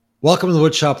Welcome to the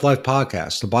Woodshop Life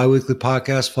Podcast, a bi-weekly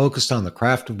podcast focused on the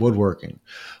craft of woodworking.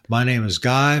 My name is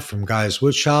Guy from Guy's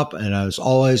Woodshop, and as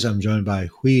always, I'm joined by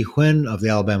Huy Huynh of the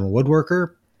Alabama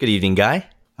Woodworker. Good evening, Guy.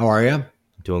 How are you?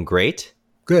 Doing great.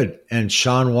 Good. And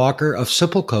Sean Walker of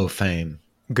Simpleco fame.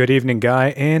 Good evening, Guy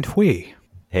and Huy.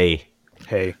 Hey.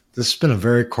 Hey. This has been a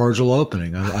very cordial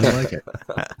opening. I like it.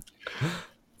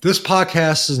 This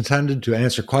podcast is intended to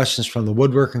answer questions from the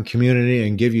woodworking community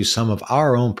and give you some of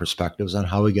our own perspectives on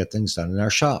how we get things done in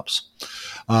our shops.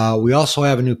 We also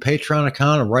have a new Patreon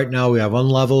account, and right now we have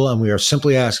Unlevel, and we are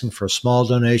simply asking for a small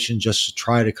donation just to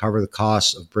try to cover the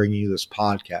costs of bringing you this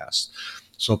podcast.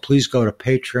 So please go to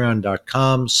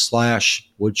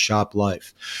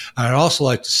patreon.com/woodshoplife. I'd also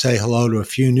like to say hello to a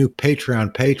few new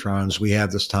Patreon patrons we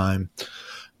have this time.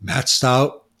 Matt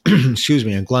Stout, and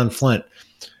Glenn Flint.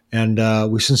 And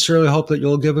we sincerely hope that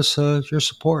you'll give us your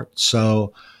support.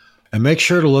 So, and make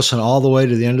sure to listen all the way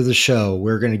to the end of the show.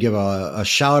 We're going to give a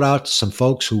shout out to some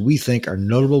folks who we think are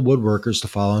notable woodworkers to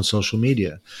follow on social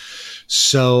media.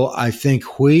 So I think,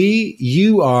 Huy,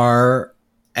 you are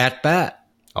at bat.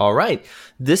 All right.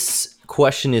 This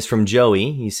question is from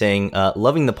Joey. He's saying,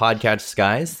 loving the podcast,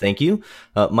 guys. Thank you.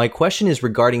 My question is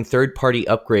regarding third-party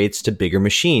upgrades to bigger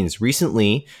machines.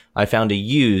 Recently, I found a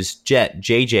used Jet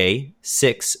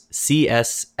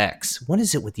JJ6CSX. What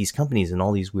is it with these companies and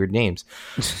all these weird names?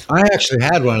 I actually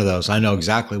had one of those. I know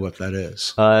exactly what that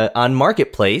is. On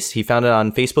Marketplace, he found it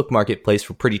on Facebook Marketplace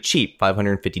for pretty cheap,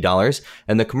 $550.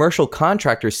 And the commercial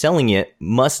contractor selling it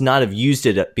must not have used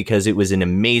it because it was in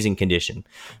amazing condition.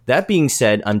 That being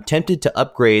said, I'm tempted to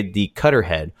upgrade the cutter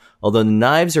head. Although the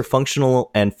knives are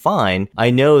functional and fine, I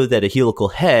know that a helical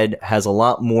head has a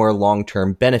lot more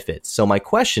long-term benefits. So my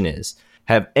question is,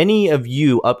 have any of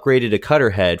you upgraded a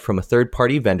cutter head from a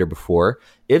third-party vendor before?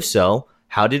 If so,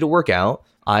 how did it work out?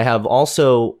 I have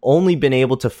also only been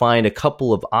able to find a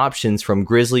couple of options from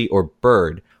Grizzly or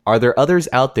Bird. Are there others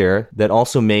out there that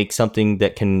also make something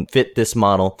that can fit this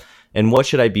model? And what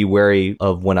should I be wary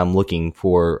of when I'm looking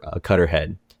for a cutter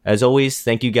head? As always,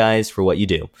 thank you guys for what you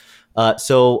do.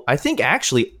 So I think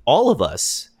actually all of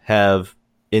us have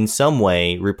in some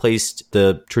way replaced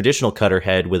the traditional cutter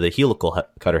head with a helical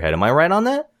cutter head. Am I right on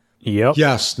that? Yep.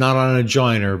 Yes, not on a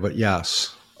joiner, but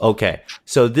yes. Okay.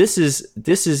 So is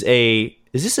this a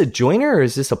joiner or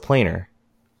is this a planer?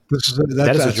 That's a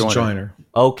joiner. a joiner.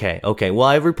 Okay. Well,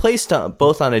 I've replaced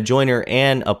both on a joiner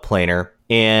and a planer.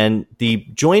 And the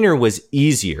joiner was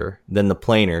easier than the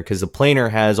planer because the planer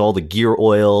has all the gear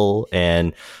oil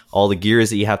and all the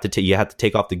gears that you have to take. You have to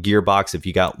take off the gearbox if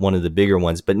you got one of the bigger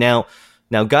ones. But now,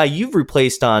 Guy, you've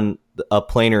replaced on a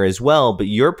planer as well. But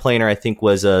your planer, I think,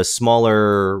 was a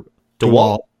smaller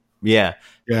DeWalt. Yeah,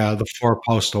 the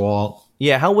 4-post DeWalt.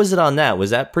 Yeah, how was it on that?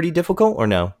 Was that pretty difficult or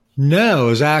no? No, it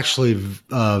was actually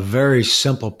a very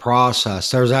simple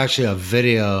process. There was actually a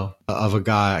video of a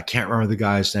guy. I can't remember the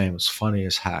guy's name. It was funny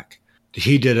as heck.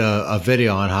 He did a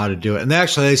video on how to do it. And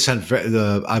they sent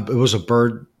it was a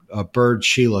bird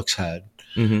Shelix head.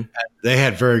 Mm-hmm. And they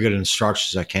had very good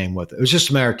instructions that came with it. It was just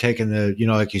a matter of taking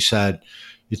like you said,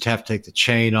 you'd have to take the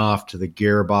chain off to the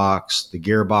gearbox. The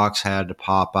gearbox had to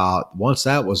pop out. Once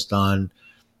that was done,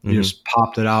 you just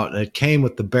popped it out, and it came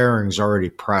with the bearings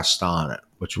already pressed on it,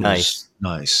 which was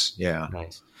nice. Yeah.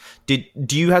 Nice. Do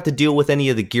you have to deal with any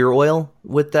of the gear oil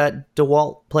with that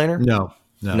DeWalt planer? No,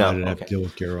 I didn't have to deal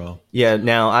with gear oil. Yeah,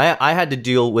 now I had to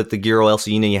deal with the gear oil,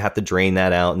 so you have to drain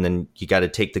that out, and then you got to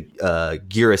take the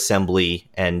gear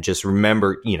assembly and just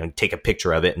remember, take a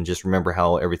picture of it and just remember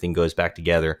how everything goes back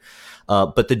together.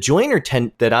 But the joiner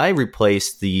that I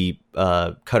replaced the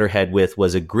cutter head with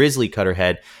was a Grizzly cutter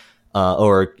head.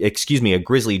 A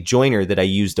Grizzly joiner that I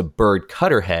used a Bird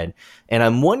cutter head. And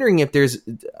I'm wondering if there's,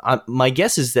 my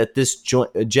guess is that this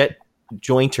Jet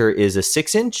jointer is a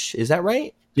 6-inch. Is that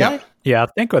right? Yeah. Yeah, I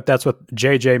think that's what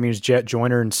JJ means, Jet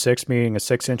joiner, and 6 meaning a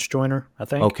 6-inch joiner, I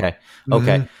think. Okay.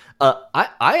 I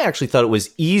actually thought it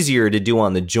was easier to do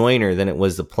on the joiner than it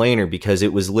was the planer because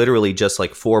it was literally just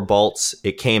like 4 bolts.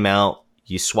 It came out,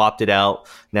 you swapped it out.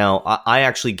 Now, I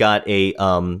actually got a,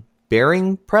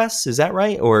 bearing press, is that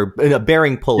right? Or a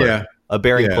bearing puller. Yeah. A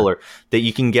bearing puller that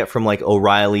you can get from like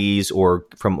O'Reilly's or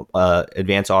from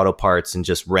Advanced Auto Parts and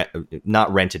just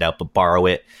not rent it out, but borrow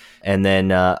it. And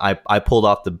then I pulled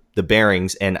off the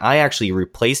bearings, and I actually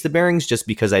replaced the bearings just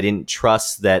because I didn't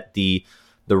trust that the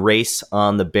race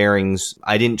on the bearings,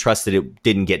 I didn't trust that it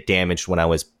didn't get damaged when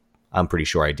I'm pretty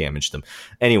sure I damaged them.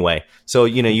 Anyway, so,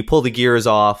 you pull the gears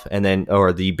off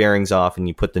or the bearings off and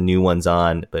you put the new ones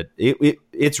on, but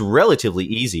it's relatively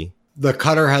easy. The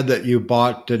cutter head that you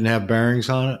bought didn't have bearings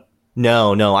on it?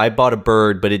 No, I bought a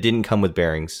Bird, but it didn't come with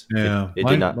bearings. Yeah, It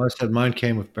did not. Mine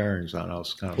came with bearings on. I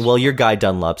was kind of Well, your guy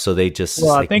Dunlop, so they just.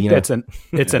 Well, I think it's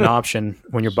an option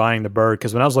when you're buying the Bird,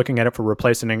 because when I was looking at it for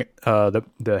replacing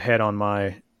the head on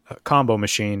my combo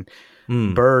machine,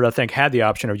 Bird I think had the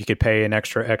option of you could pay an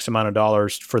extra X amount of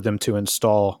dollars for them to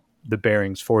install the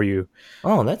bearings for you.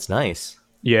 Oh, that's nice.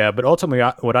 Yeah, but ultimately,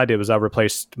 what I did was I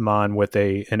replaced mine with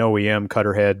an OEM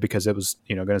cutter head because it was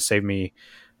going to save me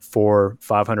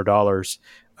 $500.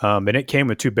 And it came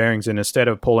with 2 bearings, and instead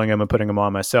of pulling them and putting them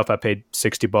on myself, I paid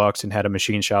 $60 and had a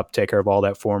machine shop take care of all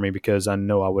that for me because I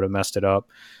know I would have messed it up.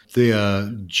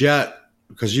 The jet,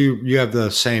 because you have the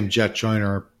same jet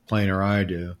joiner planer I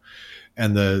do,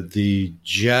 and the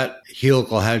jet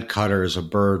helical head cutter is a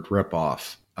Bird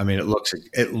ripoff. I mean,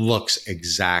 it looks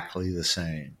exactly the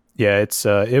same. Yeah,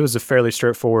 it was a fairly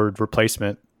straightforward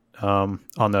replacement on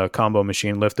the combo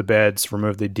machine. Lift the beds,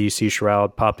 remove the DC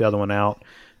shroud, pop the other one out,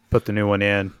 put the new one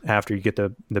in after you get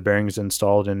the bearings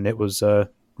installed, and it was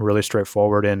really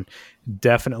straightforward and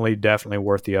definitely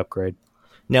worth the upgrade.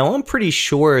 Now, I'm pretty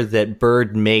sure that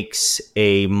Bird makes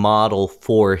a model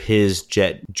for his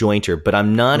jet jointer, but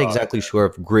I'm not exactly sure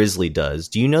if Grizzly does.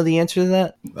 Do you know the answer to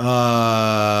that?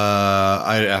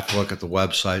 I have to look at the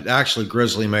website. Actually,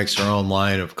 Grizzly makes their own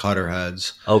line of cutter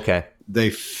heads. Okay. They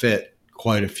fit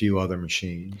quite a few other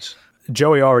machines.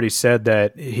 Joey already said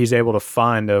that he's able to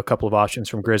find a couple of options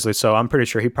from Grizzly, so I'm pretty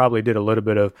sure he probably did a little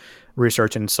bit of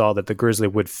research and saw that the Grizzly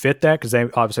would fit that, because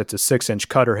obviously it's a 6-inch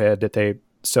cutter head that they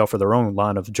sell for their own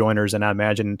line of joiners, and I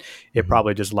imagine it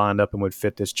probably just lined up and would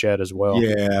fit this jet as well.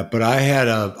 Yeah, but I had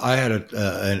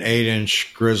an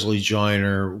 8-inch Grizzly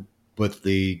joiner with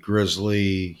the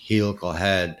Grizzly helical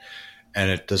head, and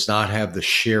it does not have the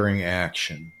shearing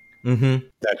action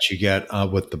that you get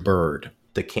with the Bird.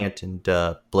 The canted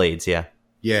blades, yeah.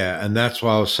 Yeah, and that's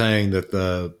why I was saying that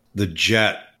the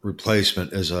jet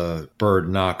replacement is a Bird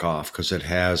knockoff, because it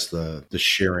has the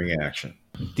shearing action.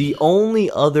 The only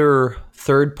other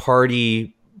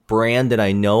third-party brand that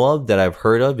I know of that I've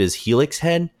heard of is Helix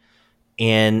Head,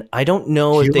 and I don't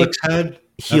know Helix Head?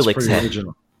 Helix Head.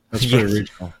 Original. That's pretty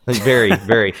original. Very,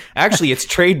 very. Actually, it's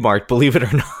trademarked, believe it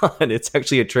or not. It's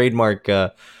actually a trademark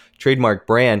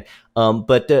brand.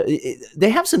 But they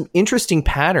have some interesting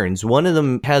patterns. One of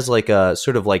them has like a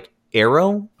sort of like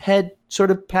arrow head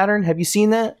sort of pattern. Have you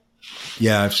seen that?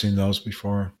 Yeah, I've seen those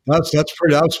before. That's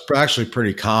actually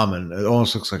pretty common. It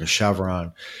almost looks like a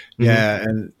chevron. Yeah,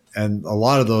 and a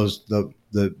lot of those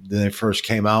when they first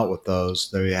came out with those,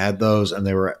 they had those, and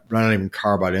they were not even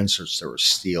carbide inserts; they were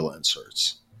steel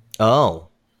inserts. Oh,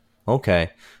 okay.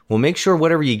 Well, make sure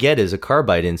whatever you get is a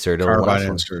carbide insert. Carbide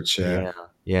inserts,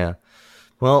 yeah.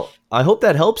 Well, I hope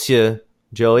that helps you,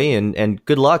 Joey, and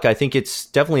good luck. I think it's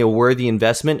definitely a worthy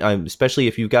investment, especially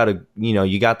if you got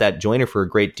that joiner for a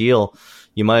great deal.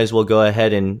 You might as well go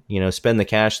ahead and spend the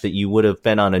cash that you would have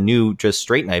spent on a new just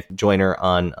straight knife joiner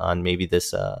on maybe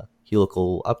this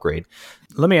helical upgrade.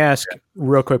 Let me ask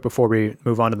real quick before we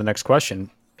move on to the next question.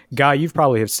 Guy, you've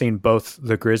probably have seen both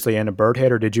the Grizzly and a Bird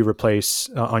head, or did you replace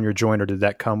on your joiner? Did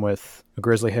that come with a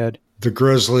Grizzly head? The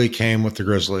Grizzly came with the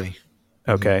Grizzly.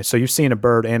 Okay, so you've seen a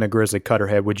Bird and a Grizzly cutter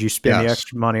head. Would you spend the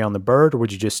extra money on the Bird, or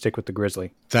would you just stick with the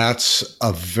Grizzly? That's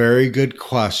a very good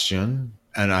question,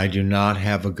 and I do not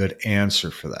have a good answer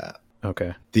for that.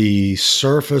 Okay. The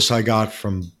surface I got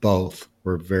from both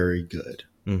were very good.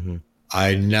 Mm-hmm.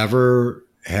 I never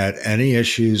had any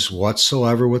issues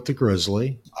whatsoever with the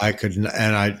Grizzly.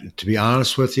 To be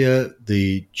honest with you,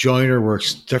 the joiner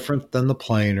works different than the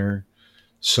planer,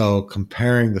 so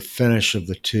comparing the finish of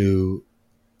the two,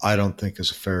 I don't think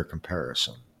is a fair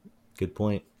comparison. Good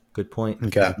point. Okay.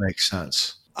 If that makes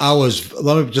sense.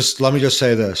 Let me just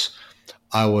say this.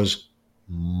 I was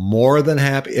more than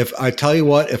happy. If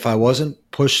I wasn't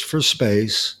pushed for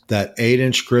space, that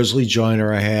 8-inch Grizzly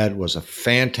joiner I had was a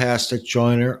fantastic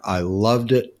joiner. I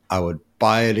loved it. I would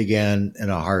buy it again in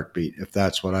a heartbeat if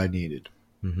that's what I needed.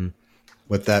 Mm-hmm.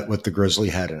 With the Grizzly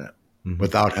head in it,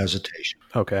 without hesitation.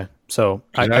 Okay. So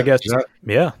I guess,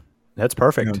 that's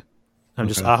perfect. Yeah.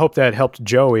 I hope that helped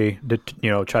Joey to,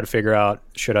 try to figure out,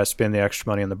 should I spend the extra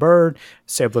money on the Bird,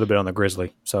 save a little bit on the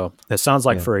Grizzly. So it sounds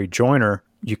like for a joiner,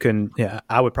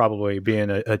 I would probably, being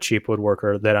a cheap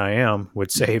woodworker that I am, would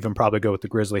save and probably go with the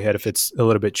Grizzly head if it's a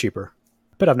little bit cheaper.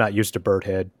 But I've not used a Bird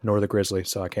head nor the Grizzly,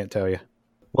 so I can't tell you.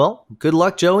 Well, good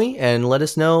luck, Joey, and let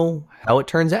us know how it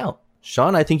turns out.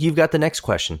 Sean, I think you've got the next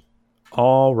question.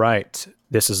 All right.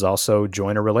 This is also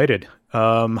joiner related.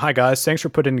 Hi guys, thanks for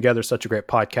putting together such a great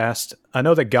podcast. I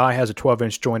know that Guy has a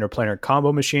 12-inch joiner planer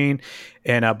combo machine,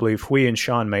 and I believe Hui and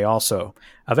Sean may also.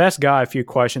 I've asked Guy a few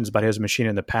questions about his machine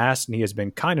in the past, and he has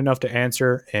been kind enough to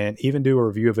answer and even do a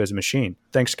review of his machine.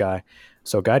 Thanks, Guy.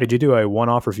 So Guy, did you do a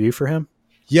one-off review for him?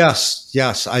 Yes.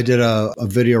 I did a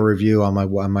video review on my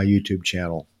YouTube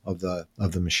channel of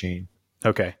the machine.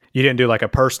 Okay. You didn't do like a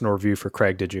personal review for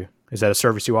Craig, did you? Is that a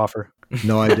service you offer?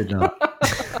 No, I did not.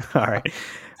 All right.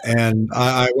 And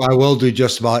I will do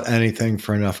just about anything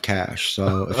for enough cash.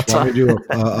 So if you want me to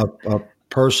do a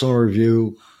personal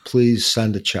review, please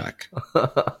send a check.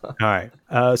 All right.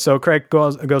 So Craig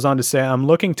goes on to say, I'm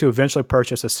looking to eventually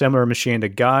purchase a similar machine to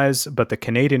Guy's, but the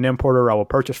Canadian importer I will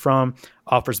purchase from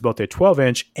offers both a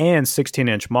 12-inch and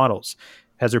 16-inch models.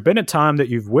 Has there been a time that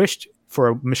you've wished for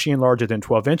a machine larger than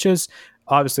 12 inches?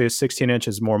 Obviously, a 16-inch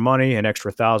is more money, an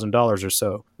extra $1,000 or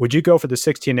so. Would you go for the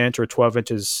 16-inch or 12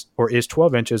 inches, or is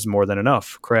 12 inches more than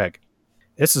enough, Craig?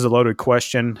 This is a loaded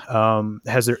question.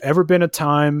 Has there ever been a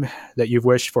time that you've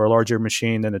wished for a larger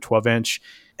machine than a 12-inch?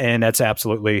 And that's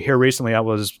absolutely. Here recently, I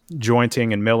was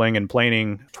jointing and milling and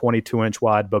planing 22-inch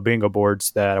wide Bubinga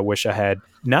boards that I wish I had.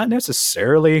 Not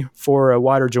necessarily for a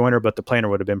wider joiner, but the planer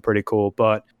would have been pretty cool.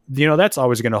 But, that's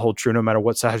always going to hold true no matter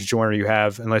what size joiner you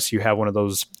have, unless you have one of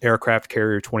those aircraft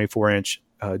carrier 24-inch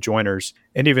joiners.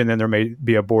 And even then, there may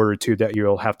be a board or two that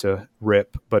you'll have to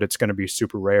rip, but it's going to be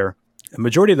super rare. The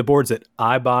majority of the boards that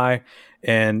I buy,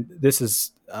 and this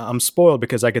is, I'm spoiled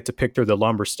because I get to pick through the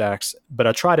lumber stacks, but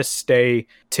I try to stay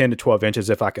 10 to 12 inches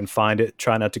if I can find it.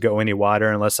 Try not to go any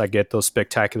wider unless I get those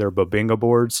spectacular Bubinga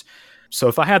boards. So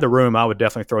if I had the room, I would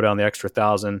definitely throw down the extra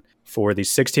 $1,000 for the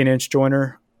 16-inch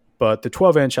joiner. But the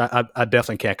 12-inch, I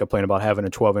definitely can't complain about having a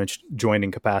 12-inch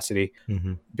joining capacity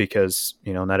because,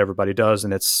 not everybody does.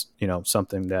 And it's,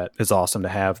 something that is awesome to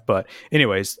have. But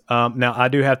anyways, now I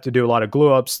do have to do a lot of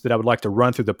glue ups that I would like to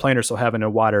run through the planer. So having a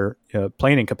wider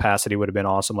planing capacity would have been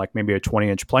awesome, like maybe a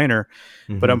 20-inch planer.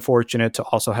 But I'm fortunate to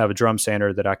also have a drum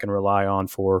sander that I can rely on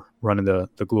for running the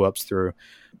glue ups through.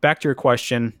 Back to your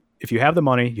question, if you have the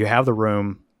money, you have the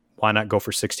room, why not go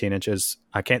for 16 inches?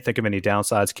 I can't think of any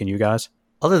downsides. Can you guys?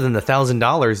 Other than the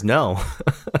 $1,000, no.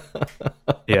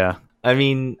 Yeah. I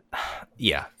mean,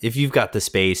 yeah, if you've got the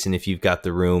space and if you've got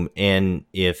the room and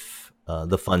if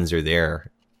the funds are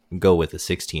there, go with a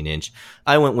 16-inch.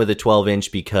 I went with a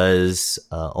 12-inch because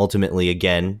ultimately,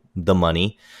 again, the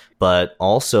money, but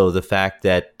also the fact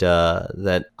that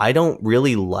that I don't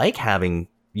really like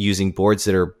using boards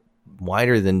that are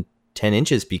wider than 10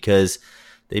 inches because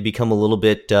they become a little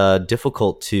bit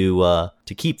difficult to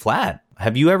keep flat.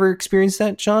 Have you ever experienced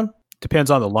that, Sean? Depends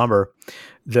on the lumber.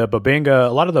 The Bubinga,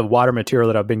 a lot of the wider material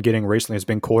that I've been getting recently has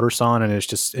been quarter sawn, and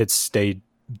it's stayed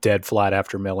dead flat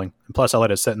after milling. And plus, I let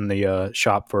it sit in the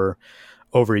shop for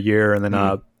over a year, and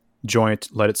then joint,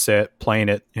 let it sit, plane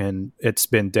it, and it's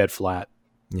been dead flat.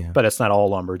 Yeah. But it's not all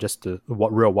lumber, just the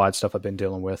real wide stuff I've been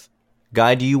dealing with.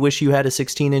 Guy, do you wish you had a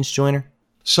 16-inch joiner?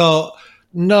 So,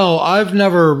 no, I've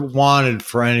never wanted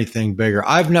for anything bigger.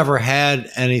 I've never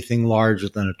had anything larger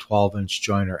than a 12-inch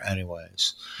joiner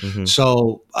anyways.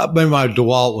 So, my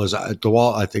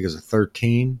DeWalt, I think, is a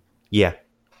 13. Yeah.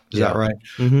 Is that right?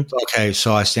 Okay,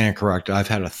 so I stand corrected. I've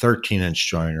had a 13-inch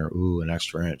joiner. Ooh, an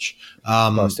extra inch.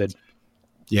 Busted.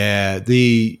 Yeah.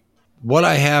 What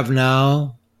I have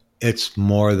now, it's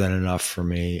more than enough for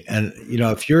me. And,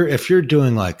 if you're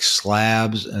doing like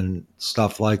slabs and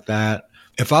stuff like that,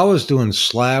 if I was doing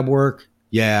slab work,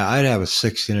 yeah, I'd have a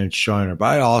 16-inch joiner, but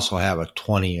I'd also have a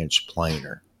 20-inch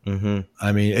planer.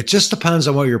 I mean, it just depends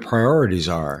on what your priorities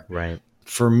are. Right.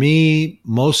 For me,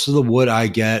 most of the wood I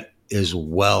get is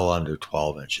well under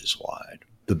 12 inches wide.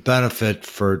 The benefit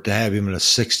to have even a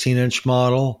 16-inch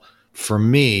model, for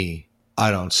me,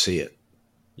 I don't see it.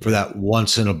 For that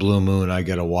once in a blue moon, I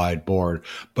get a wide board.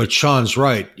 But Sean's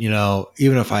right.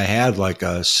 Even if I had like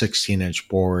a 16-inch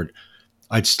board,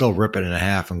 I'd still rip it in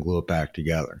half and glue it back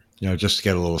together, just to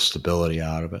get a little stability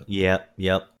out of it. Yep.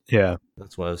 Yeah.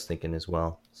 That's what I was thinking as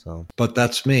well. So, but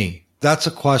that's me. That's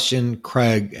a question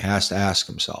Craig has to ask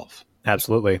himself.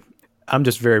 Absolutely. I'm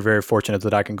just very, very fortunate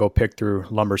that I can go pick through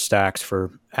lumber stacks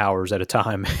for hours at a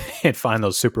time and find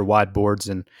those super wide boards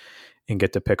and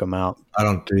get to pick them out. I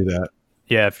don't do that.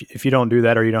 Yeah. If you don't do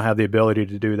that or you don't have the ability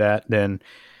to do that, then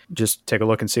just take a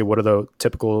look and see what are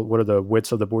the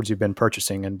widths of the boards you've been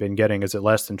purchasing and been getting. Is it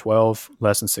less than 12,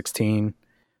 less than 16?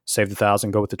 Save the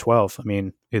 $1,000, go with the 12. I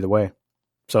mean, either way.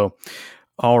 So,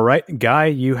 all right, Guy,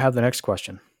 you have the next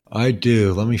question. I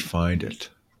do. Let me find it.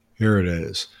 Here it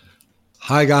is.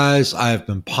 Hi guys, I have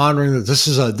been pondering that this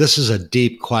is a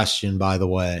deep question, by the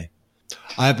way.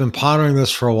 I've been pondering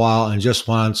this for a while and just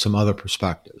wanted some other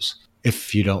perspectives,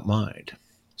 if you don't mind.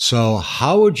 So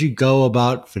how would you go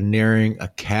about veneering a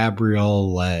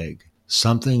cabriole leg,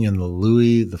 something in the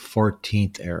Louis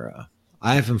XIV era?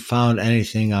 I haven't found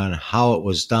anything on how it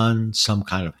was done, some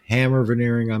kind of hammer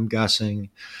veneering, I'm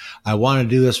guessing. I want to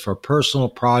do this for a personal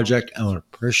project and would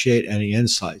appreciate any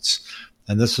insights.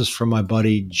 And this is from my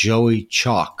buddy Joey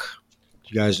Chalk.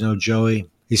 You guys know Joey?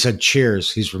 He said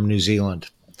cheers. He's from New Zealand.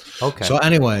 Okay. So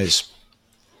anyways,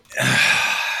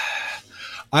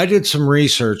 I did some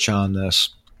research on this,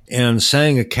 and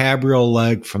saying a cabriole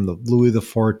leg from the Louis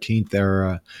XIV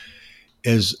era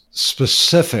is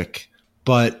specific,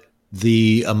 but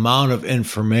the amount of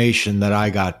information that I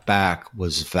got back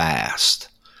was vast.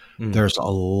 There's a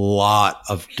lot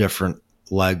of different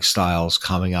leg styles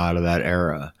coming out of that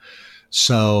era.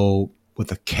 So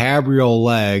with a cabriole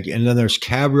leg, and then there's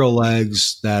cabriole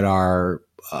legs that are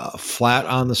flat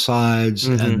on the sides,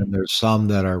 and then there's some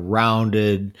that are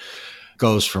rounded,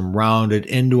 goes from rounded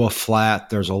into a flat.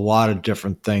 There's a lot of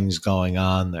different things going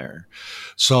on there.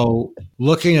 So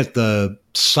looking at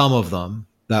some of them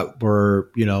that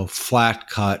were, flat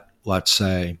cut, let's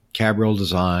say, cabriole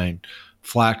design,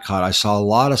 flat cut, I saw a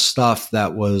lot of stuff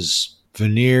that was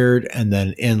veneered and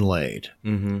then inlaid.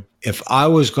 If I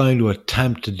was going to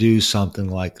attempt to do something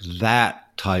like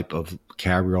that type of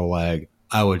cabriole leg,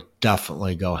 I would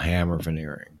definitely go hammer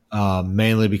veneering,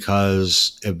 mainly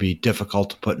because it would be difficult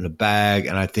to put in a bag,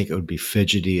 and I think it would be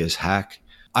fidgety as heck.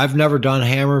 I've never done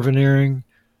hammer veneering.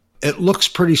 It looks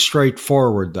pretty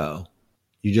straightforward, though.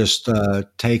 You just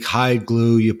take hide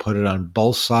glue, you put it on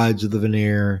both sides of the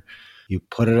veneer, you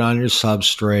put it on your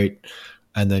substrate,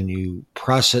 and then you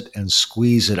press it and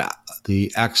squeeze it out,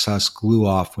 the excess glue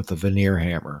off with a veneer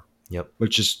hammer. Yep.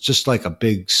 Which is just like a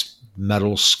big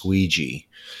metal squeegee.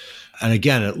 And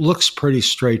again, it looks pretty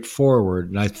straightforward.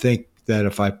 And I think that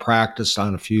if I practiced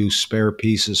on a few spare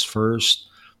pieces first,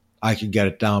 I could get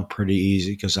it down pretty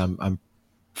easy because I'm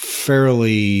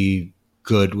fairly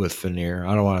good with veneer.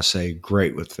 I don't want to say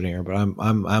great with veneer, but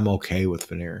I'm okay with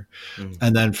veneer.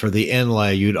 And then for the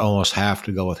inlay, you'd almost have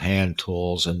to go with hand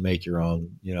tools and make your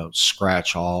own,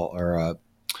 scratch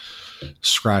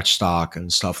stock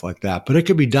and stuff like that. But it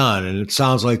could be done, and it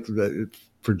sounds like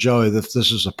for Joey, if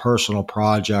this is a personal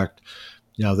project,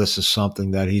 this is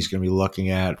something that he's going to be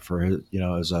looking at for his,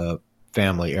 as a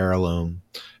family heirloom.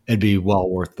 It'd be well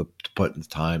worth putting the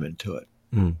time into it.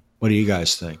 What do you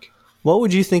guys think? What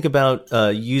would you think about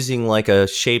using like a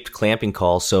shaped clamping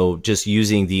caul? So just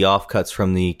using the offcuts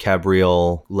from the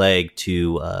cabriole leg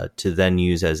to then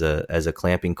use as a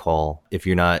clamping caul if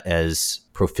you're not as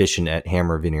proficient at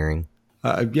hammer veneering.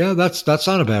 Yeah, that's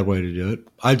not a bad way to do it.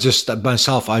 I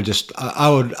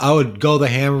would go the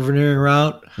hammer veneering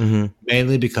route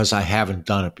mainly because I haven't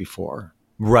done it before.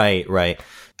 Right.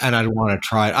 And I'd want to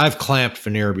try it. I've clamped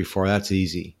veneer before. That's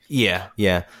easy.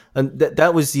 Yeah. And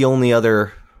that was the only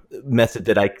other method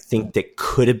that I think that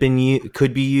could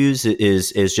be used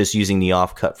is just using the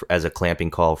offcut as a clamping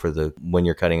caul for when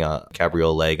you're cutting a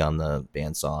cabriole leg on the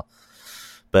bandsaw.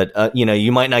 But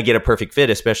you might not get a perfect fit,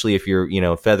 especially if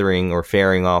you're feathering or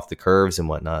fairing off the curves and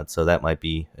whatnot. So that might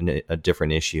be a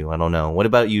different issue. I don't know. What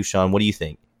about you, Sean? What do you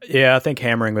think? Yeah, I think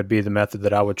hammering would be the method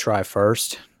that I would try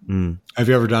first. Have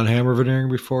you ever done hammer veneering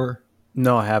before?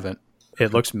 No, I haven't.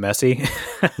 It looks messy.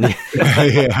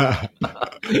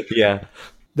 Yeah.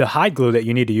 The hide glue that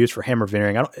you need to use for hammer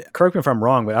veneering, correct me if I'm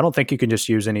wrong, but I don't think you can just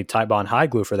use any Titebond hide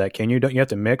glue for that, can you? Don't you have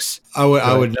to mix? I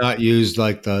would not use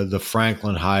like the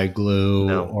Franklin hide glue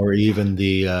or even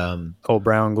the old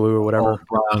brown glue or whatever. Old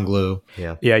brown glue.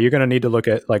 Yeah, you're going to need to look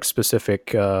at like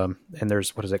specific, and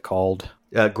there's, what is it called?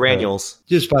 Granules.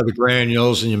 Just buy the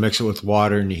granules and you mix it with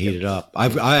water and you heat it up.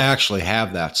 I actually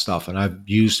have that stuff and I've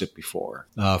used it before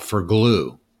for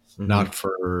glue, not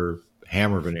for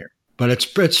hammer veneer. But it's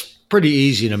pretty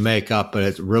easy to make up, but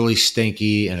it's really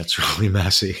stinky and it's really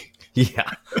messy.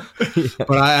 Yeah.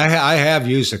 But I have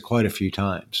used it quite a few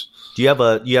times. Do you have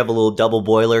a little double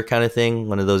boiler kind of thing?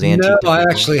 One of those antique? No, I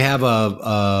actually have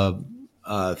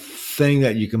a thing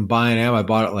that you can buy in Amazon. I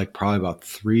bought it like probably about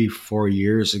 3-4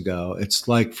 years ago. It's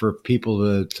like for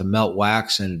people to melt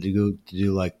wax and to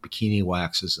do like bikini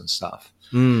waxes and stuff.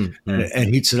 And it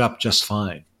heats it up just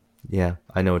fine. Yeah,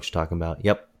 I know what you're talking about.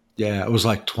 Yep. Yeah, it was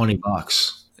like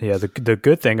 $20. Yeah, the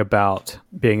good thing about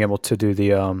being able to do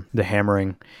the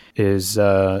hammering is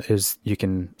you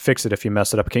can fix it if you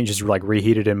mess it up. Can't you just like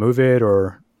reheat it and move it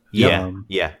or? Yeah.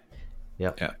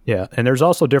 And there's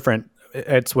also different.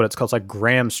 It's what it's called. It's like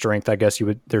gram strength, I guess.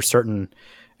 There's certain,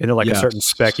 a certain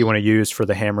spec you want to use for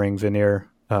the hammering veneer.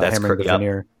 That's hammering the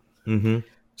veneer. Mm-hmm.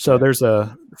 So there's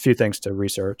a few things to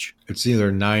research. It's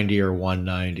either 90 or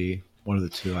 190. One of the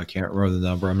two. I can't remember the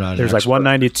number. I'm not. There's like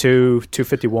 192,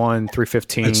 251,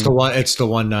 315. It's the one. It's the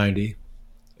 190.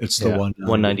 It's the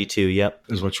 192. Yep,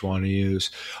 is what you want to use.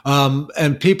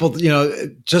 And people,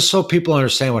 just so people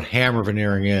understand what hammer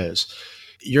veneering is,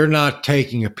 you're not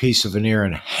taking a piece of veneer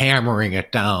and hammering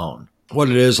it down. What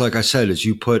it is, like I said, is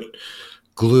you put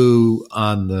glue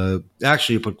on the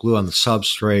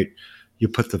substrate. You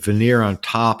put the veneer on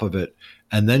top of it,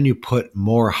 and then you put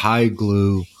more high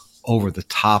glue over the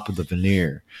top of the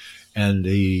veneer. And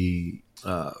the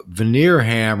veneer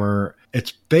hammer,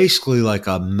 it's basically like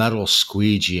a metal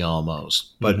squeegee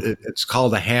almost, but it's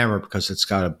called a hammer because it's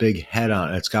got a big head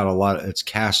on it. It's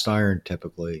cast iron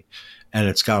typically, and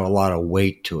it's got a lot of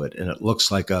weight to it. And it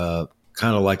looks like kind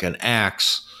of like an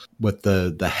axe with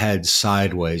the head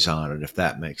sideways on it, if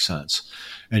that makes sense.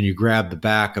 And you grab the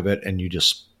back of it and you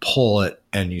just pull it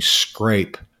and you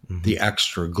scrape the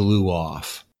extra glue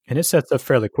off. And it sets up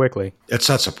fairly quickly. It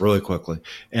sets up really quickly.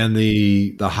 And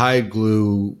the hide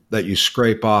glue that you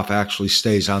scrape off actually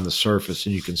stays on the surface,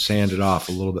 and you can sand it off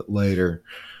a little bit later.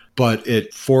 But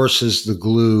it forces the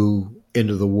glue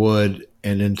into the wood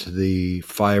and into the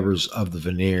fibers of the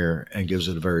veneer and gives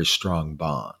it a very strong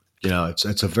bond.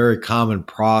 It's a very common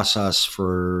process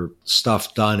for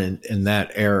stuff done in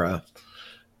that era.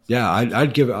 Yeah,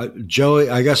 I'd give it, Joey.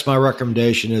 I guess my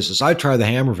recommendation is I try the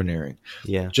hammer veneering.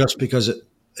 Yeah, just because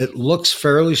it looks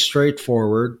fairly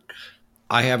straightforward.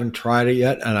 I haven't tried it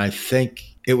yet, and I think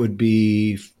it would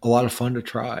be a lot of fun to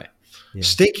try. Yeah.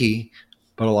 Sticky,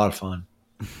 but a lot of fun.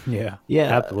 Yeah,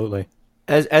 absolutely.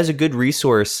 As a good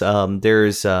resource,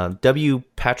 there's W.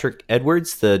 Patrick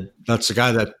Edwards. That's the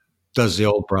guy that does the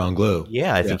old brown glue.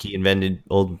 Yeah, I think he invented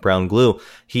old brown glue.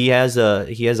 He has a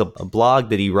blog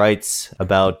that he writes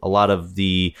about a lot of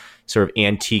the sort of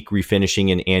antique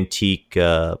refinishing and antique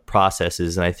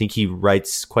processes, and I think he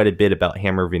writes quite a bit about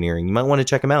hammer veneering. You might want to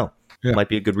check him out. Yeah. It might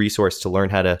be a good resource to learn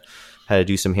how to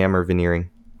do some hammer veneering.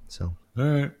 So, all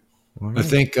right. I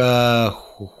think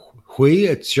Hui,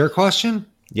 it's your question.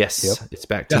 Yes, It's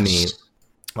back to me.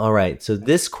 All right. So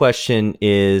this question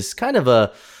is kind of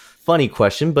a funny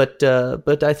question, but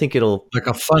I think it'll like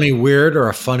a funny weird or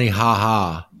a funny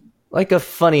ha-ha. Like a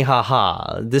funny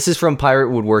ha-ha. This is from Pirate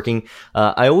Woodworking.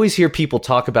 I always hear people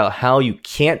talk about how you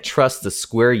can't trust the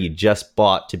square you just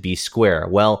bought to be square.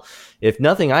 Well, if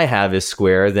nothing I have is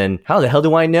square, then how the hell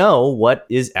do I know what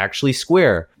is actually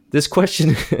square? This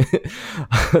question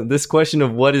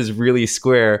of what is really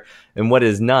square and what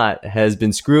is not has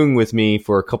been screwing with me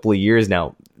for a couple of years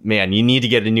now. Man, you need to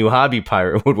get a new hobby,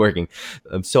 Pirate Woodworking.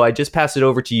 So I just pass it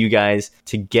over to you guys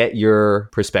to get your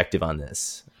perspective on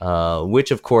this,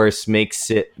 which of course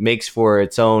makes for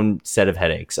its own set of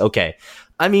headaches. Okay,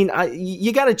 I mean,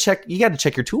 you got to check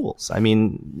your tools. I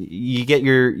mean, you get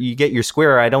your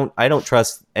square. I don't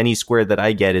trust any square that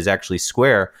I get is actually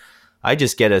square. I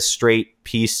just get a straight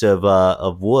piece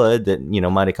of wood that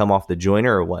might have come off the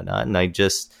joiner or whatnot, and I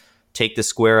just take the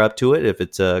square up to it if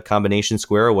it's a combination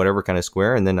square or whatever kind of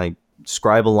square, and then I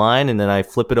scribe a line, and then I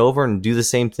flip it over and do the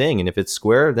same thing. And if it's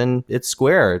square, then it's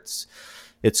square.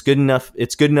 It's good enough.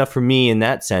 It's good enough for me in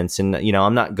that sense. And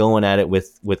I'm not going at it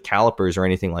with calipers or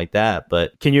anything like that.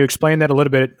 But can you explain that a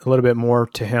little bit more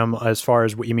to him as far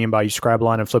as what you mean by you scribe a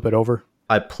line and flip it over?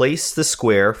 I place the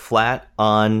square flat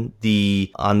on the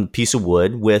piece of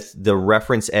wood with the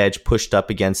reference edge pushed up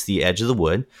against the edge of the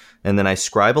wood, and then I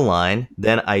scribe a line.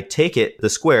 Then I take the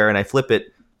square, and I flip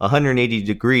it 180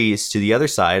 degrees to the other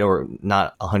side, or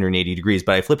not 180 degrees,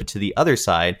 but I flip it to the other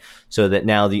side so that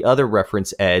now the other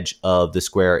reference edge of the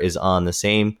square is on the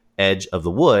same edge of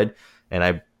the wood, and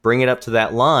I bring it up to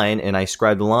that line, and I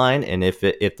scribe the line, and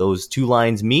if those two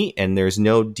lines meet and there's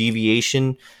no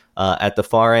deviation at the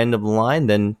far end of the line,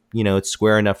 then it's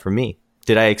square enough for me.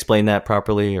 Did I explain that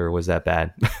properly, or was that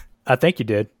bad? I think you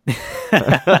did.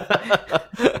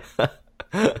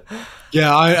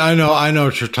 Yeah, I know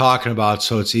what you're talking about,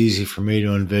 so it's easy for me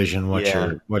to envision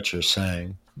what you're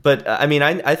saying. But I mean,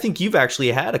 I think you've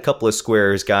actually had a couple of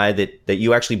squares, Guy, that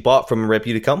you actually bought from a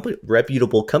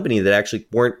reputable company that actually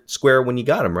weren't square when you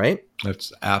got them, right?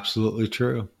 That's absolutely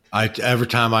true. Every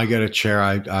time I get a chair,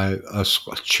 a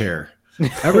chair.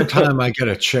 Every time I get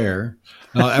a chair,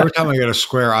 every time I get a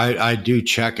square, I do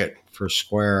check it for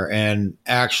square. And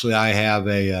actually, I have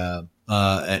an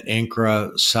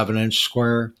Incra 7-inch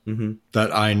square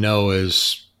that I know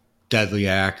is deadly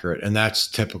accurate. And that's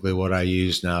typically what I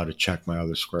use now to check my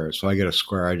other squares. So I get a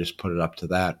square, I just put it up to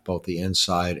that, both the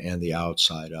inside and the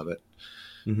outside of it.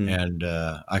 And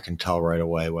I can tell right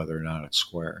away whether or not it's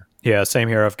square. Yeah, same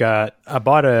here. I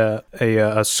bought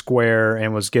a square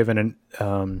and was given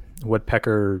an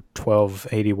Woodpecker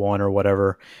 1281 or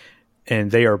whatever, and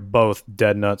they are both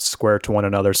dead nuts square to one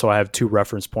another. So I have two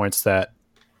reference points that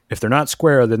if they're not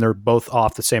square, then they're both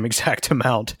off the same exact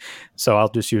amount. So I'll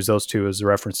just use those two as the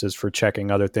references for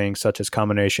checking other things such as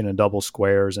combination and double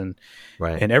squares, and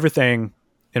everything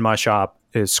in my shop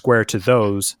is square to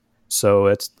those.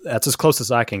 So that's as close as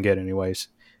I can get anyways.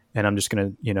 And I'm just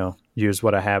going to, use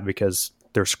what I have because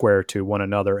they're square to one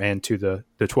another and to the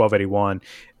 1281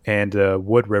 and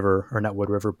Wood River, or not Wood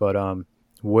River, but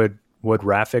Wood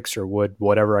Graphics or Wood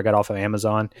whatever I got off of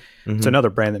Amazon. Mm-hmm. It's another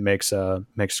brand that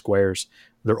makes squares.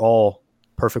 They're all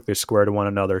perfectly square to one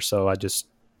another, so I just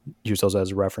use those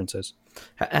as references.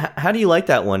 How do you like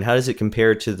that one? How does it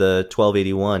compare to the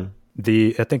 1281?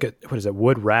 I think what is it,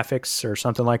 Wood Graphics or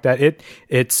something like that.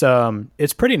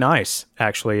 It's pretty nice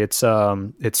actually. It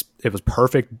was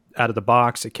perfect out of the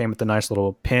box. It came with a nice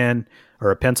little pen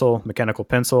or a pencil, mechanical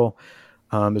pencil.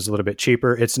 It was a little bit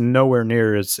cheaper. It's nowhere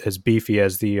near as beefy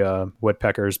as the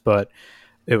Woodpeckers, but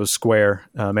it was square,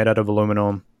 made out of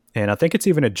aluminum, and I think it's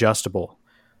even adjustable.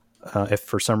 If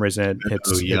for some reason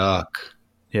yuck.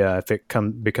 If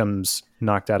it becomes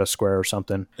knocked out of square or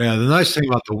something. Yeah, the nice thing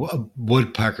about the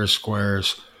Woodpecker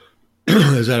squares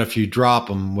is that if you drop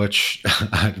them, which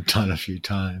I've done a few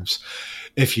times,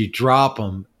 if you drop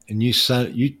them and you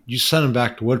send them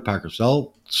back to Woodpeckers,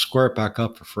 they'll square it back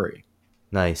up for free.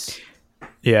 Nice.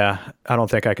 Yeah, I don't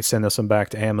think I could send this one back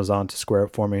to Amazon to square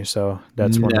it for me. So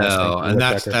that's one. No, and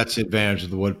that's the advantage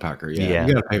of the Woodpecker. Yeah.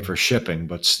 You got to pay for shipping,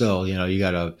 but still, you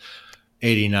got a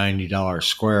 $80-$90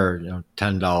 square.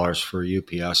 $10 for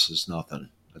UPS is nothing.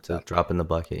 That's a drop in the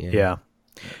bucket. Yeah.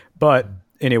 But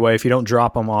anyway, if you don't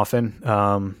drop them often,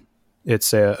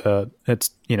 it's a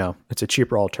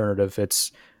cheaper alternative.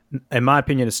 It's, in my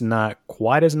opinion, it's not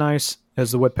quite as nice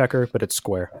as the Woodpecker, but it's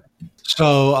square.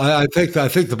 So I think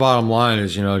the bottom line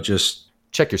is, just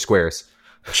check your squares.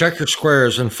 Check your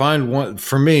squares and find one.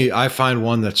 For me, I find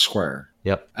one that's square.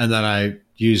 Yep. And then I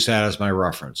use that as my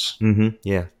reference. Mm-hmm.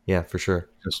 Yeah, for sure.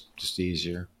 Just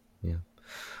easier. Yeah.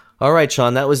 All right,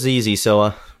 Sean, that was easy.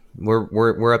 So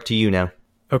we're up to you now.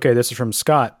 Okay, this is from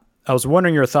Scott. I was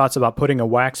wondering your thoughts about putting a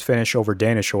wax finish over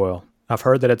Danish oil. I've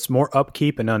heard that it's more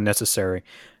upkeep and unnecessary.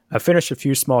 I finished a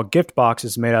few small gift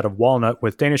boxes made out of walnut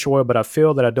with Danish oil, but I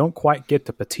feel that I don't quite get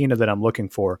the patina that I'm looking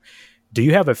for. Do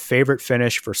you have a favorite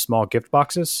finish for small gift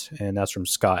boxes? And that's from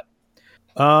Scott.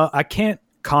 I can't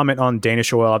comment on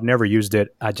Danish oil. I've never used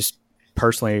it. I just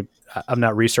personally, I've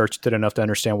not researched it enough to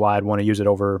understand why I'd want to use it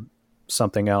over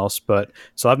something else.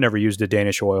 So I've never used a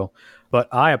Danish oil. But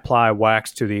I apply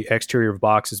wax to the exterior of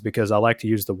boxes because I like to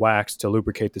use the wax to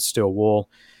lubricate the steel wool.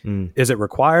 Is it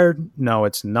required? No,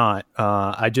 it's not.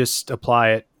 I just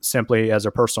apply it simply as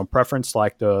a personal preference,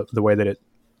 like the way that it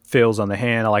feels on the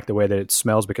hand. I like the way that it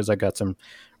smells because I got some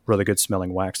really good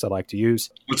smelling wax I like to use.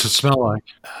 What's it smell like?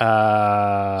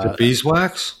 Is it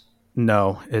beeswax?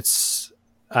 No, it's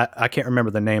I can't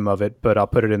remember the name of it, but I'll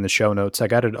put it in the show notes. I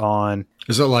got it on.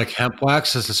 Is it like hemp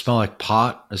wax? Does it smell like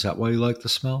pot? Is that why you like the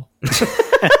smell?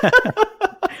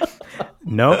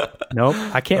 Nope.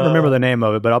 I can't remember the name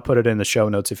of it, but I'll put it in the show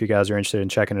notes if you guys are interested in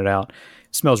checking it out.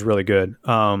 It smells really good.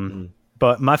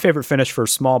 But my favorite finish for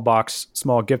small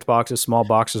gift boxes, small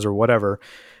boxes or whatever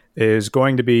is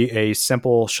going to be a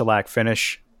simple shellac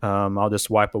finish. I'll just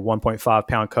wipe a 1.5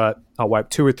 pound cut. I'll wipe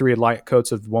 2 or 3 light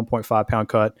coats of 1.5 pound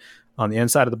cut on the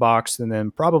inside of the box, and then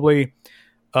probably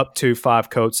up to 5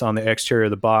 coats on the exterior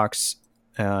of the box.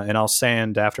 And I'll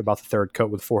sand after about the 3rd coat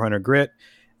with 400 grit.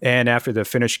 And after the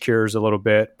finish cures a little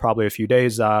bit, probably a few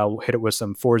days, I'll hit it with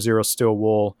some 4-0 steel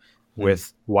wool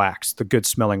with wax, the good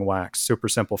smelling wax. Super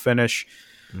simple finish.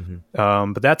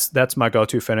 Mm-hmm. But that's my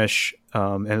go-to finish.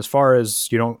 And as far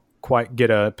as you don't quite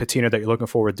get a patina that you're looking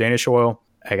for with Danish oil,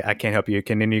 I can't help you.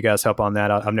 Can any of you guys help on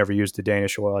that? I've never used the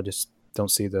Danish oil. I just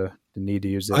don't see the need to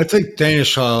use it. I think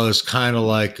Danish oil is kind of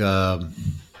like a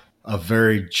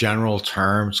very general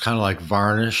term. It's kind of like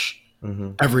varnish.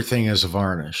 Mm-hmm. Everything is a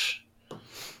varnish.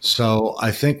 So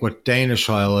I think what Danish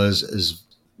oil is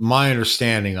my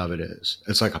understanding of it is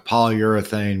it's like a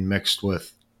polyurethane mixed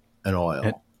with an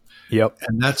oil. Yep.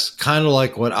 And that's kind of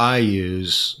like what I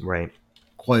use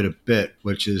quite a bit,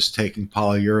 which is taking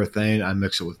polyurethane, I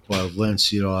mix it with boiled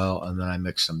linseed oil, and then I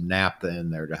mix some naphtha in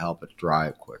there to help it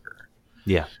dry quicker.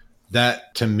 Yeah.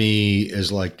 That to me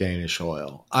is like Danish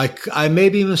oil. I may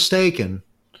be mistaken,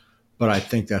 but I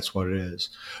think that's what it is.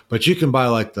 But you can buy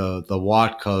like the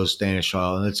Watco's Danish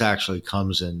oil, and it actually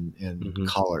comes in mm-hmm.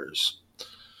 colors.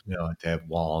 Like they have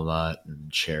walnut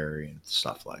and cherry and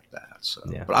stuff like that. So,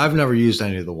 But I've never used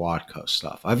any of the Watco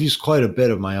stuff. I've used quite a bit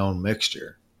of my own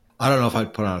mixture. I don't know if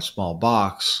I'd put on a small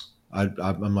box.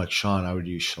 I'm like Sean. I would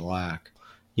use shellac.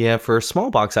 Yeah, for a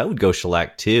small box, I would go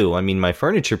shellac too. I mean, my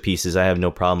furniture pieces, I have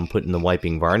no problem putting the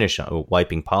wiping varnish on,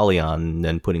 wiping poly on, and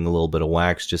then putting a little bit of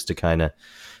wax just to kind of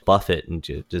buff it and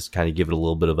just kind of give it a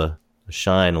little bit of a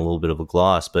shine, a little bit of a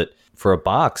gloss. But for a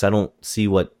box, I don't see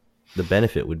what the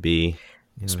benefit would be.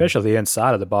 Especially the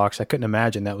inside of the box. I couldn't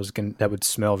imagine that would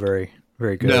smell very,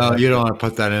 very good. No, you don't want to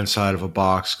put that inside of a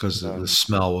box because the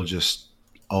smell will just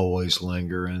always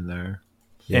linger in there.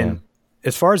 Yeah. And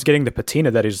as far as getting the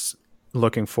patina that he's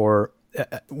looking for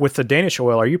with the Danish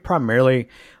oil, are you primarily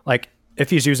like, if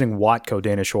he's using Watco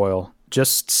Danish oil,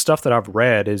 just stuff that I've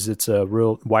read is it's a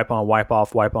real wipe on, wipe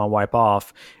off, wipe on, wipe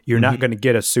off. You're not going to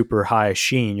get a super high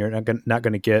sheen. You're not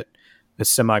going to get a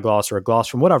semi-gloss or a gloss.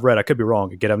 From what I've read, I could be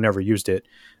wrong. Again, I've never used it.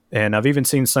 And I've even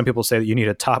seen some people say that you need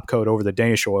a top coat over the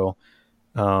Danish oil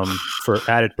for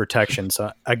added protection.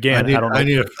 So again, I don't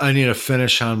know. I need a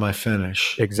finish on my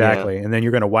finish. Exactly. Yeah. And then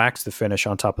you're going to wax the finish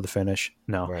on top of the finish.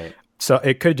 No. Right. So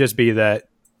it could just be that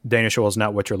Danish oil is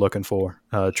not what you're looking for.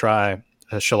 Try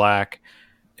a shellac,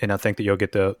 and I think that you'll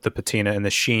get the patina and the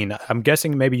sheen. I'm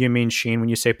guessing maybe you mean sheen when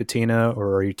you say patina,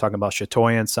 or are you talking about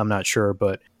chatoyance? I'm not sure,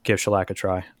 but give shellac a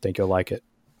try. I think you'll like it.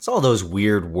 It's all those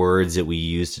weird words that we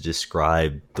use to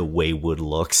describe the way wood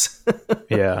looks.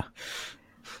 Yeah.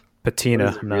 Patina.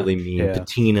 What does it really mean? Yeah.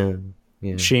 Patina.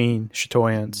 Yeah. Sheen,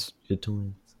 chatoyance.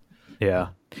 Chatoyance. Yeah.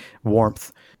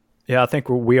 Warmth. Yeah, I think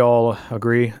we all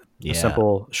agree. Yeah. A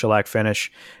simple shellac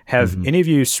finish. Have any of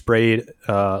you sprayed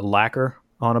lacquer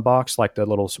on a box, like the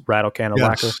little rattle can of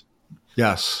lacquer?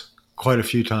 Yes, quite a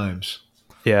few times.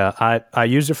 Yeah, I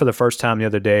used it for the first time the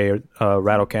other day, a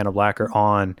rattle can of lacquer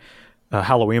on a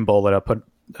Halloween bowl that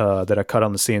I cut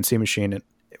on the CNC machine. And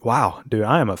wow, dude,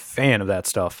 I am a fan of that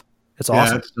stuff. It's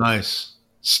awesome. Yeah, it's nice.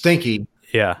 Stinky,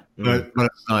 Yeah. but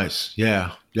it's nice.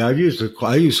 Yeah. Yeah, I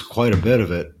used quite a bit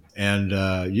of it. And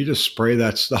you just spray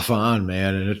that stuff on,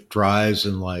 man, and it dries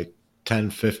in like 10,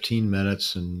 15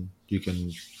 minutes, and you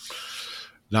can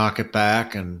knock it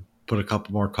back and put a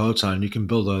couple more coats on. You can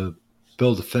build a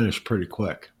finish pretty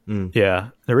quick. Yeah.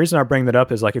 The reason I bring that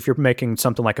up is like if you're making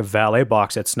something like a valet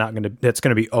box that's going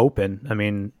to be open. I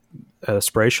mean,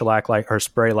 spray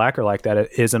spray lacquer like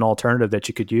that is an alternative that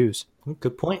you could use.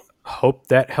 Good point. Hope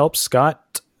that helps,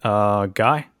 Scott.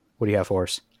 Guy, what do you have for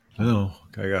us? Oh,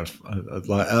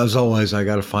 as always, I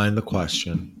got to find the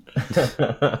question.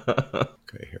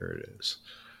 Okay, here it is.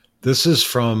 This is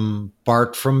from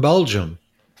Bart from Belgium.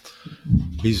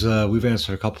 We've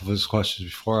answered a couple of his questions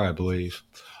before, I believe.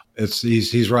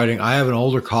 He's writing, I have an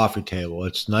older coffee table.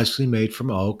 It's nicely made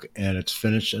from oak, and it's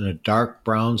finished in a dark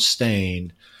brown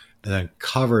stain and then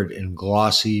covered in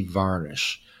glossy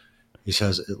varnish. He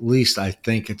says, at least I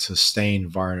think it's a stain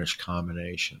varnish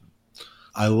combination.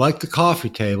 I like the coffee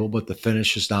table, but the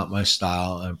finish is not my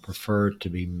style and prefer it to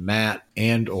be matte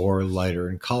and or lighter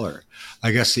in color.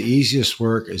 I guess the easiest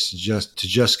work is to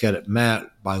just get it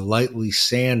matte by lightly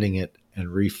sanding it and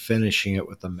refinishing it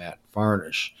with a matte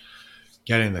varnish.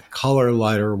 Getting the color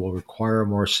lighter will require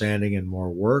more sanding and more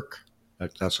work.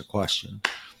 That's a question.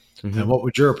 And what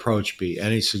would your approach be?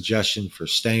 Any suggestion for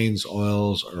stains,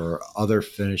 oils, or other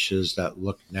finishes that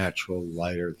look natural,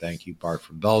 lighter? Thank you, Bart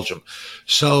from Belgium.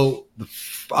 So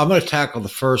I'm going to tackle the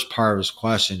first part of his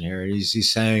question here.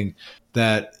 He's saying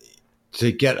that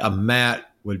to get a matte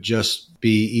would just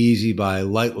be easy by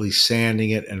lightly sanding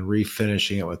it and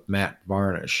refinishing it with matte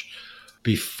varnish.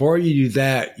 Before you do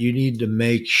that, you need to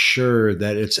make sure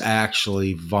that it's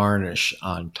actually varnish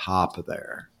on top of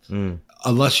there.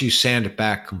 Unless you sand it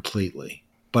back completely.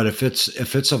 But if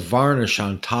it's a varnish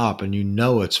on top and you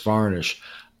know it's varnish,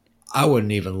 I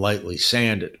wouldn't even lightly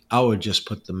sand it. I would just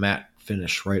put the matte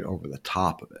finish right over the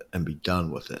top of it and be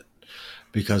done with it.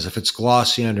 Because if it's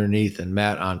glossy underneath and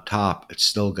matte on top, it's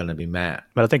still going to be matte.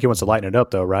 But I think he wants to lighten it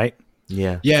up though, right?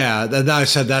 Yeah. Yeah, then I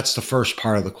said that's the first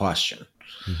part of the question.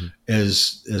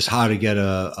 Is how to get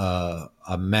a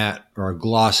matte or a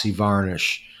glossy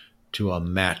varnish to a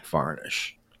matte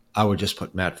varnish. I would just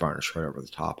put matte varnish right over the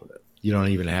top of it. You don't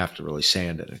even have to really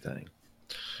sand anything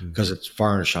because it's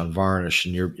varnish on varnish,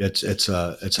 and it's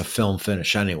a film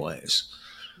finish anyways.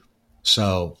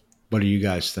 So, what do you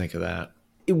guys think of that?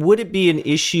 Would it be an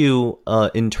issue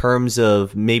in terms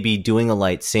of maybe doing a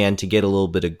light sand to get a little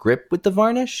bit of grip with the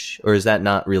varnish, or is that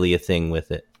not really a thing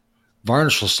with it?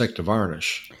 Varnish will stick to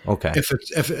varnish. Okay.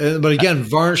 But again,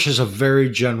 varnish is a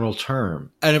very general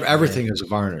term, and if everything is a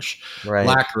varnish. Right.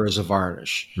 Lacquer is a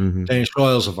varnish. Danish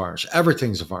oil is a varnish.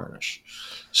 Everything's a varnish.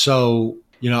 So,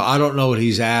 I don't know what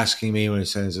he's asking me when he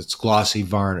says it's glossy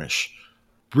varnish.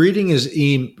 Reading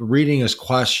his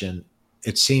question,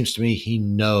 it seems to me he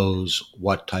knows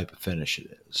what type of finish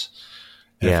it is.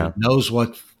 And Yeah. if he knows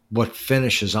what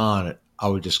finish is on it, I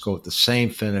would just go with the same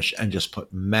finish and just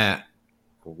put matte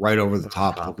right over the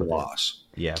top of the gloss.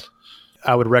 Yeah.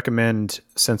 I would recommend,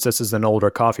 since this is an older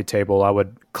coffee table, I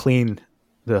would clean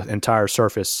the entire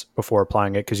surface before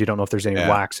applying it, because you don't know if there's any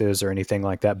waxes or anything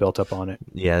like that built up on it.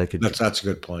 Yeah, that could that's a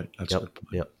good point. That's a good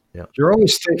point. Yep. You're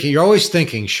always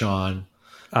thinking, Sean.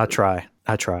 I try.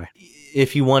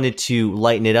 If you wanted to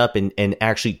lighten it up and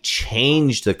actually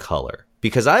change the color,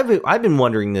 because I've been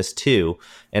wondering this too,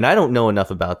 and I don't know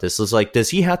enough about this. It's like, does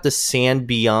he have to sand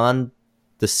beyond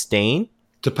the stain?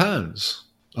 Depends.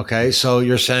 Okay, so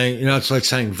you're saying, it's like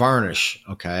saying varnish.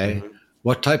 Okay, Mm-hmm.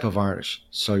 What type of varnish?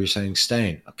 So you're saying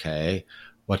stain. Okay,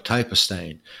 what type of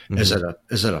stain? Mm-hmm.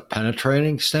 Is it a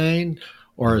penetrating stain,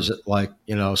 or is it like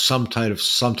some type of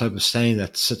stain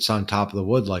that sits on top of the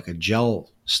wood like a gel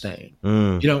stain?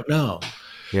 You don't know.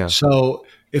 Yeah. So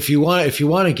if you want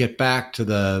to get back to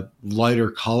the lighter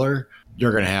color,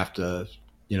 you're going to have to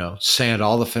sand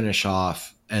all the finish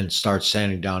off and start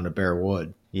sanding down to bare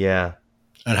wood. Yeah.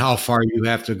 And how far you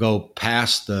have to go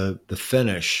past the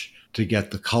finish to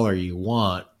get the color you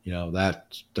want,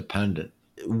 that's dependent.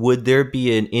 Would there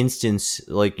be an instance,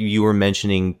 like you were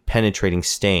mentioning, penetrating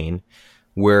stain,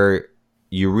 where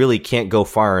you really can't go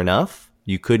far enough?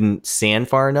 You couldn't sand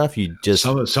far enough? You just...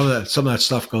 Some of that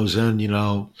stuff goes in,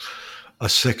 a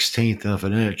 1/16 of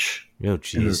an inch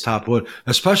into the top wood,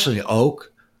 especially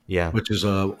oak. Yeah. Which is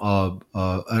an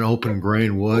open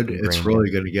grain wood. It's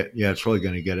really going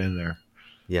to get in there.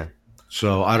 Yeah.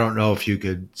 So I don't know if you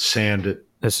could sand it.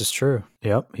 This is true.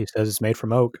 Yep. He says it's made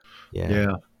from oak.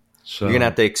 Yeah. So you're gonna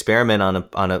have to experiment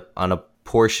on a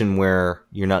portion where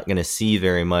you're not gonna see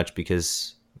very much,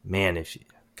 because man, if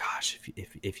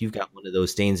you've got one of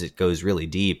those stains that goes really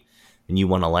deep and you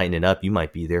want to lighten it up, you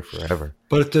might be there forever.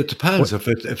 But it depends. If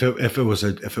it was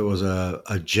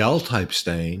a gel type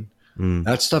stain,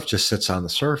 that stuff just sits on the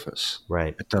surface.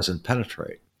 Right. It doesn't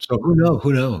penetrate. So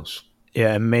who knows?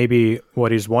 Yeah, and maybe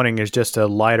what he's wanting is just a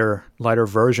lighter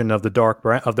version of the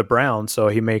the brown. So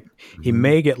he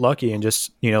may get lucky and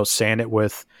just sand it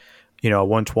with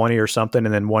 120 or something,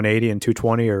 and then 180 and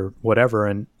 220 or whatever,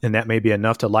 and that may be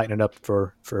enough to lighten it up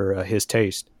for his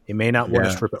taste. He may not want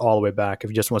to strip it all the way back. If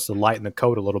he just wants to lighten the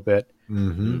coat a little bit,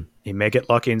 he may get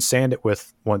lucky and sand it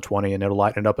with 120, and it'll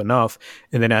lighten it up enough.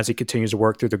 And then as he continues to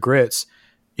work through the grits,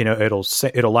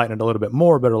 it'll lighten it a little bit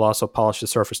more, but it'll also polish the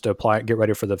surface to apply it, get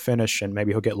ready for the finish, and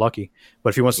maybe he'll get lucky. But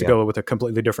if he wants to go with a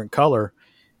completely different color,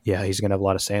 he's going to have a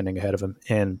lot of sanding ahead of him.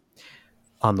 And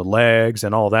on the legs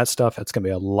and all that stuff, that's going to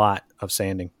be a lot of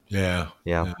sanding. Yeah.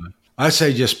 I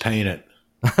say just paint it.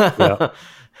 Yeah.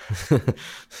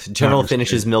 General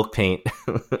Finishes milk paint.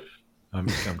 I'm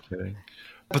kidding.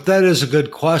 But that is a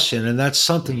good question, and that's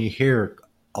something you hear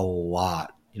a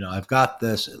lot. I've got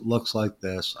this, it looks like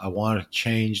this, I want to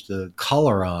change the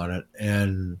color on it.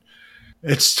 And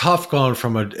it's tough going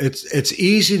from it's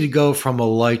easy to go from a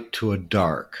light to a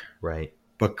dark. Right.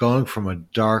 But going from a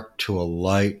dark to a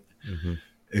light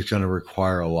is going to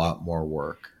require a lot more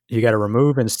work. You got to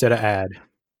remove instead of add.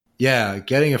 Yeah,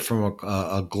 getting it from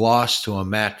a gloss to a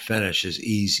matte finish is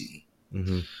easy.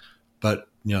 But,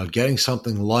 getting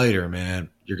something lighter, man,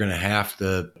 you're going to have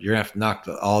to knock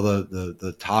all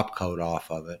the top coat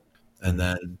off of it, and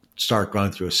then start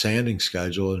going through a sanding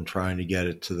schedule and trying to get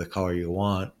it to the color you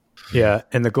want. Yeah,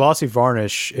 and the glossy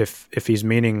varnish, if he's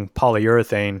meaning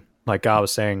polyurethane, like I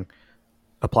was saying,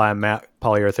 apply a matte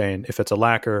polyurethane. If it's a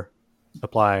lacquer,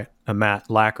 apply a matte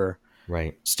lacquer.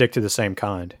 Right. Stick to the same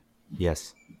kind.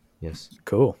 Yes.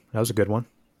 Cool. That was a good one.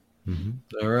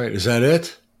 All right. Is that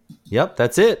it? Yep,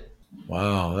 that's it.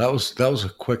 Wow, that was a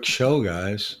quick show,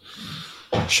 guys.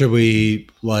 Should we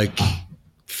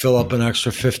fill up an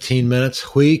extra 15 minutes?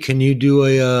 Hui, can you do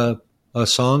a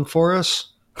song for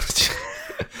us?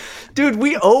 Dude,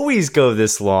 we always go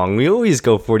this long. We always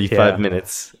go 45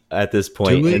 minutes at this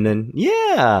point, and then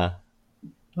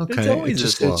okay. It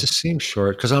just seems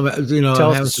short because I'm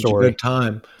having such a good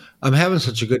time. I'm having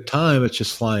such a good time. It's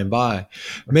just flying by.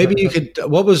 Maybe you could.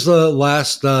 What was the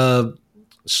last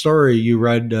story you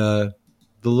read?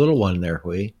 The little one there,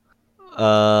 Hui.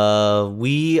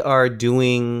 We are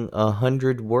doing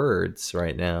 100 words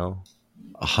right now.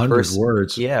 100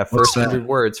 words. Yeah, first 100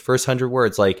 words. First 100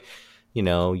 words, like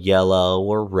yellow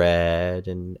or red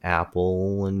and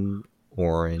apple and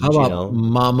orange. How about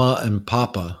mama and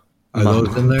papa? Are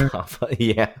those in there? Papa,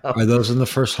 yeah. Are those in the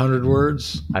first 100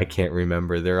 words? I can't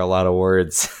remember. There are a lot of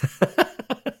words.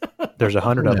 There's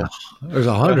 100 of them. There's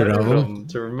 100 of them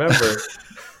to remember.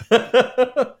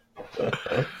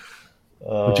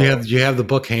 Do you have the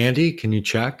book handy? Can you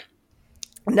check?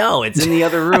 No, it's in the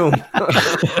other room.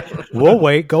 We'll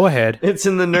wait. Go ahead. It's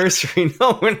in the nursery.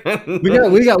 No,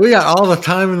 we got all the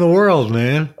time in the world,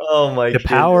 man. Oh my! The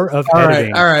power of All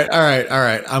editing.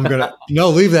 right. I'm gonna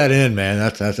leave that in, man.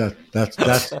 That's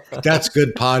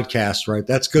good podcast, right?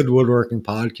 That's good woodworking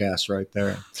podcast right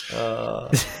there.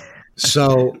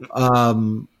 So,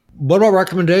 what about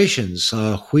recommendations?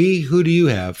 Who do you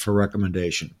have for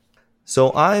recommendation?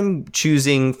 So I'm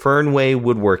choosing Fernway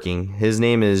Woodworking. His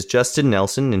name is Justin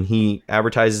Nelson, and he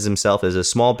advertises himself as a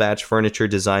small batch furniture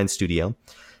design studio.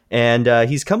 And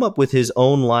he's come up with his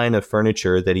own line of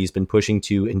furniture that he's been pushing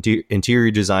to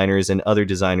interior designers and other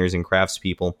designers and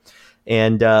craftspeople.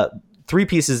 And 3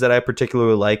 pieces that I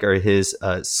particularly like are his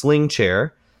sling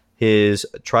chair, his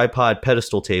tripod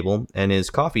pedestal table, and his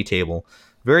coffee table.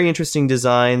 Very interesting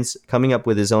designs, coming up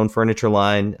with his own furniture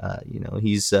line.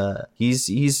 He's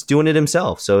doing it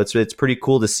himself. So it's pretty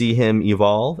cool to see him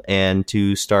evolve and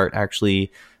to start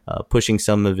actually pushing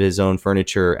some of his own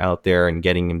furniture out there and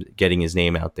getting his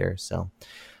name out there. So,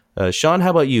 Sean,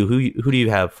 how about you? Who do you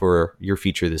have for your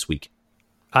feature this week?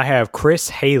 I have Chris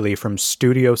Haley from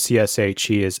Studio CSH.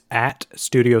 He is at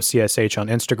Studio CSH on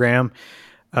Instagram.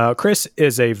 Chris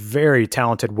is a very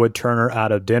talented wood turner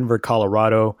out of Denver,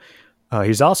 Colorado.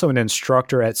 He's also an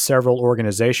instructor at several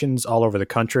organizations all over the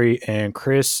country, and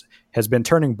Chris has been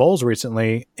turning bowls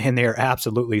recently, and they are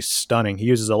absolutely stunning. He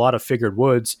uses a lot of figured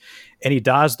woods, and he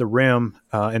dyes the rim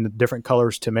in the different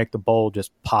colors to make the bowl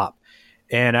just pop.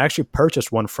 And I actually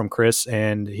purchased one from Chris,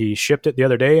 and he shipped it the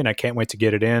other day, and I can't wait to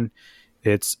get it in.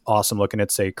 It's awesome looking.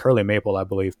 It's a curly maple, I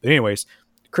believe. But anyways,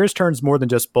 Chris turns more than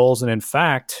just bowls, and in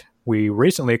fact, we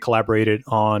recently collaborated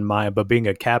on my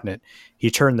Babinga cabinet.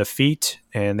 He turned the feet,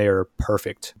 and they are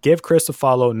perfect. Give Chris a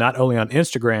follow, not only on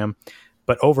Instagram,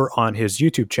 but over on his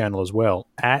YouTube channel as well,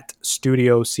 at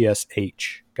Studio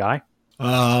CSH. Guy?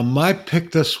 My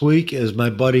pick this week is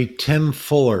my buddy Tim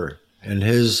Fuller, and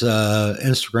his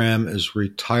Instagram is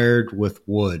Retired with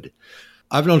Wood.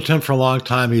 I've known Tim for a long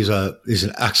time. He's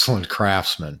an excellent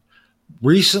craftsman.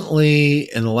 Recently,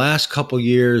 in the last couple of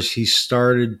years, he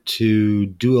started to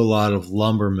do a lot of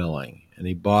lumber milling, and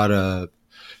he bought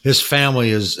his family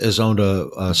has owned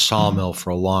a sawmill for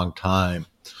a long time,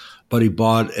 but he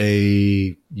bought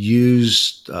a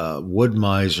used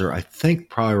Wood-Mizer, I think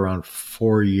probably around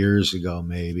 4 years ago,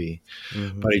 maybe.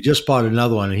 Mm-hmm. But he just bought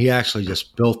another one, and he actually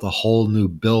just built a whole new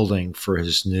building for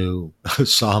his new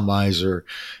Saw-Mizer.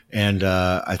 And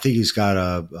I think he's got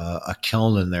a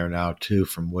kiln in there now, too,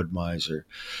 from Wood-Mizer.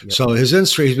 Yep. So his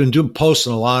Instagram, he's been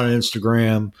posting a lot on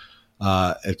Instagram.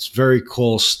 It's very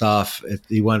cool stuff.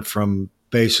 He went from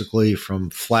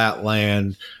flat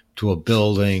land to a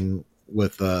building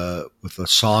with a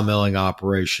sawmilling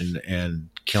operation and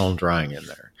kiln drying in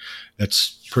there.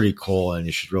 It's pretty cool, and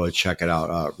you should really check it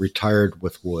out. Retired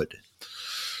with Wood.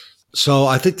 So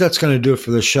I think that's going to do it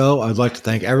for the show. I'd like to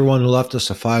thank everyone who left us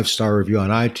a 5-star review on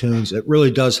iTunes. It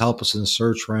really does help us in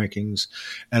search rankings.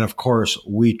 And of course,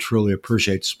 we truly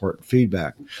appreciate support and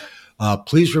feedback.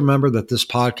 Please remember that this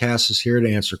podcast is here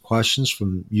to answer questions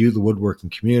from you, the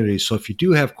woodworking community. So if you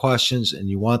do have questions and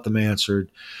you want them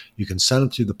answered, you can send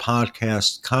them to the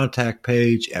podcast contact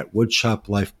page at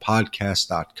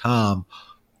woodshoplifepodcast.com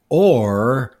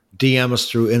or DM us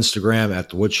through Instagram at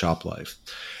the Woodshop Life.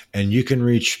 And you can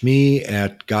reach me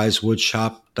at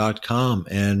guyswoodshop.com.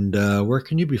 And where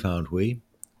can you be found, Wee?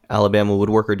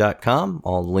 AlabamaWoodworker.com.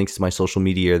 All the links to my social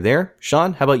media are there.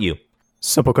 Sean, how about you?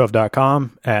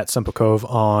 SimpleCove.com, at SimpleCove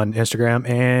on Instagram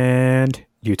and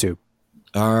YouTube.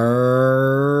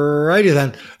 All righty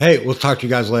then. Hey, we'll talk to you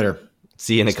guys later.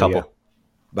 See you in a couple.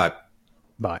 Bye.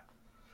 Bye.